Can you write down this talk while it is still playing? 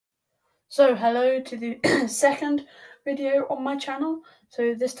So hello to the second video on my channel.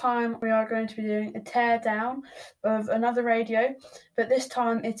 So this time we are going to be doing a teardown of another radio, but this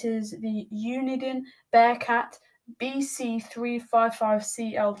time it is the Uniden Bearcat bc355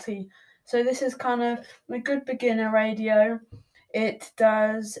 CLT. So this is kind of a good beginner radio. It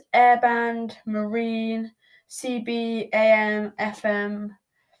does airband, marine, CB, AM, FM.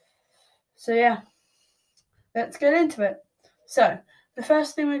 So yeah, let's get into it. So the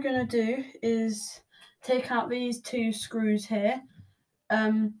first thing we're going to do is take out these two screws here,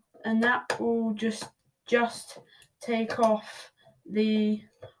 and that will just take off the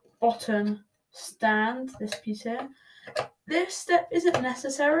bottom stand, this piece here. This step isn't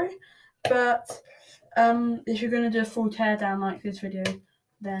necessary, but if you're going to do a full teardown like this video,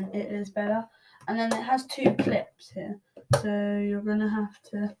 then it is better. And then it has two clips here, so you're going to have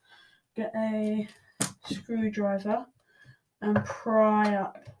to get a screwdriver and pry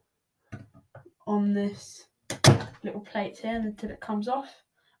up on this little plate here until it comes off,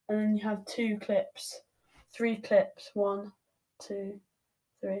 and then you have three clips, 1, 2,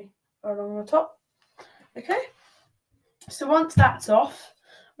 3 along the top. Okay, so once that's off,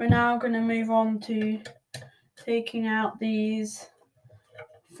 we're now going to move on to taking out these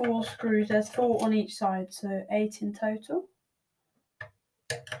 4 screws. There's 4 on each side, so 8 in total.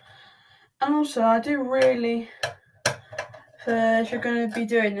 And also I do really, if you're going to be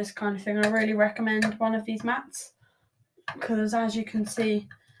doing this kind of thing, I really recommend one of these mats, because as you can see,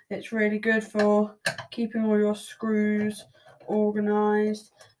 it's really good for keeping all your screws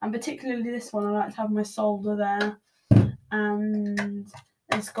organised, and particularly this one, I like to have my solder there, and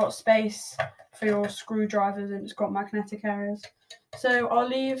it's got space for your screwdrivers and it's got magnetic areas. So I'll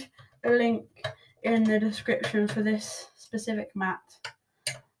leave a link in the description for this specific mat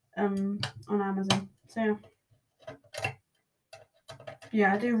on Amazon. So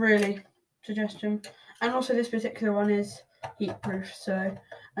yeah, I do really suggest them. And also this particular one is heat proof, so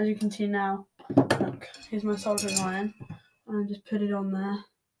as you can see now, look, here's my soldering iron, and I just put it on there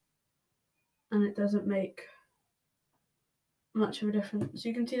and it doesn't make much of a difference.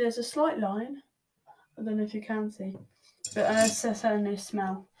 You can see there's a slight line, I don't know if you can see, but there's certainly a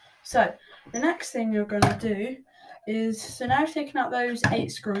smell. So the next thing you're going to do is, so now you've taken out those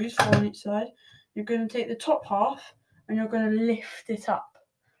 8 screws, 4 on each side, you're going to take the top half and you're going to lift it up,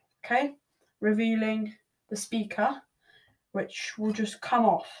 okay, revealing the speaker, which will just come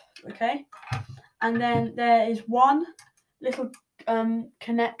off, okay? And then there is one little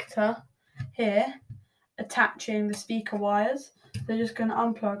connector here attaching the speaker wires. So you're just going to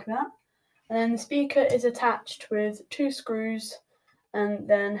unplug that. And then the speaker is attached with 2 screws, and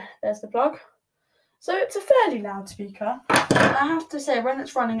then there's the plug. So it's a fairly loud speaker. I have to say, when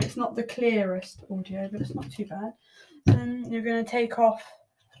it's running, it's not the clearest audio, but it's not too bad. Then you're going to take off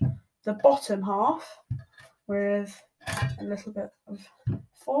the bottom half with a little bit of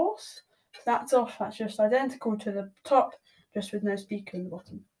force. So that's off. That's just identical to the top, just with no speaker in the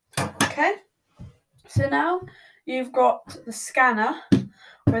bottom. Okay, so now you've got the scanner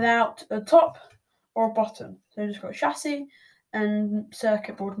without a top or a bottom. So you've just got a chassis and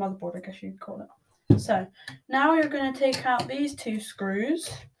circuit board, motherboard, I guess you'd call it. So now you're going to take out these 2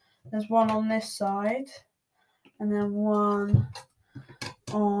 screws. There's one on this side and then one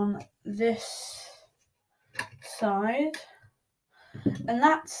on this side, and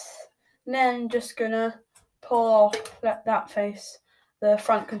that's then just gonna pull off, let that face the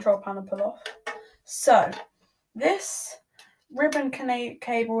front control panel pull off. So this ribbon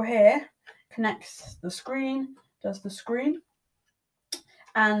cable here connects the screen, does the screen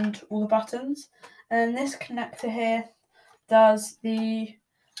and all the buttons, and this connector here does the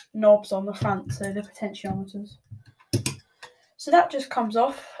knobs on the front, so the potentiometers. So that just comes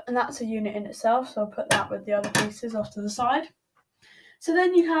off, and that's a unit in itself, so I'll put that with the other pieces off to the side. So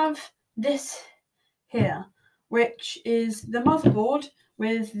then you have this here, which is the motherboard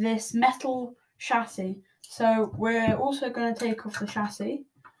with this metal chassis. So we're also going to take off the chassis.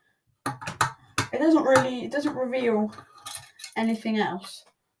 It doesn't reveal anything else,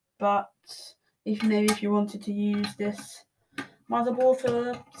 but if you wanted to use this motherboard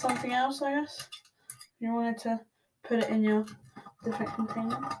for something else, I guess, if you wanted to put it in your different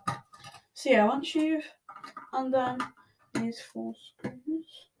container. So yeah, once you've undone these 4 screws,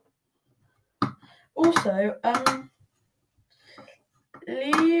 also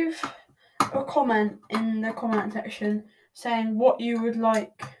leave a comment in the comment section saying what you would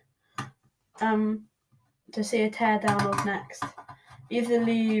like to see a teardown of next. Either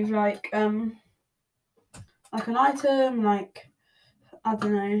leave like an item, like, I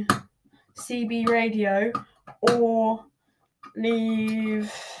don't know, CB radio, or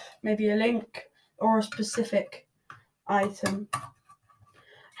leave maybe a link or a specific item. I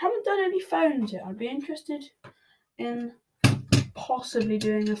haven't done any phones yet. I'd be interested in possibly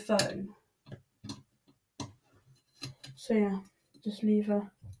doing a phone. So yeah, just leave a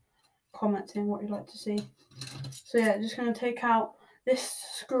comment saying what you'd like to see. So yeah, just going to take out this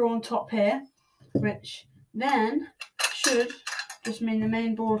screw on top here, which then should just mean the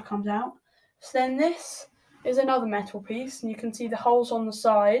main board comes out. So then this is another metal piece, and you can see the holes on the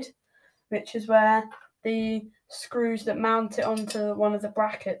side, which is where the screws that mount it onto one of the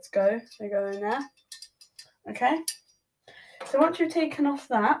brackets go. They go in there. Okay. So once you've taken off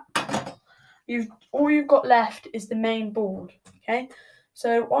that, all you've got left is the main board. Okay.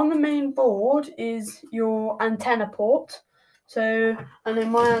 So on the main board is your antenna port. So, and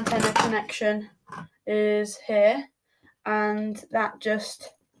then my antenna connection is here, and that just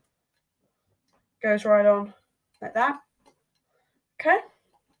goes right on like that. Okay.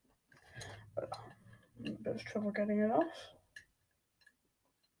 A bit of trouble getting it off.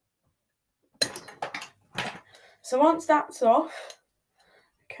 So once that's off,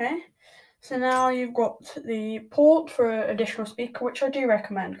 okay, so now you've got the port for additional speaker, which I do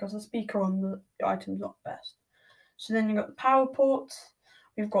recommend because the speaker on the item's not the best. So then you've got the power ports,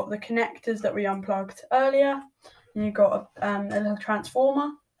 we've got the connectors that we unplugged earlier, and you've got a little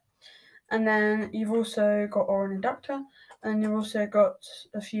transformer, and then you've also got an inductor, and you've also got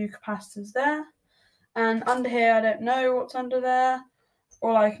a few capacitors there. And under here, I don't know what's under there.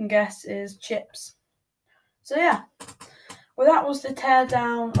 All I can guess is chips. So yeah, well that was the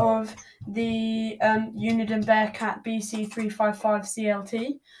teardown of the uniden bearcat bc355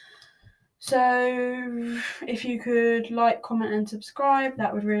 CLT. So if you could like, comment and subscribe,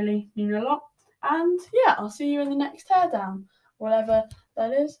 that would really mean a lot. And yeah, I'll see you in the next teardown, whatever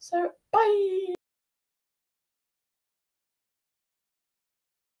that is. So bye!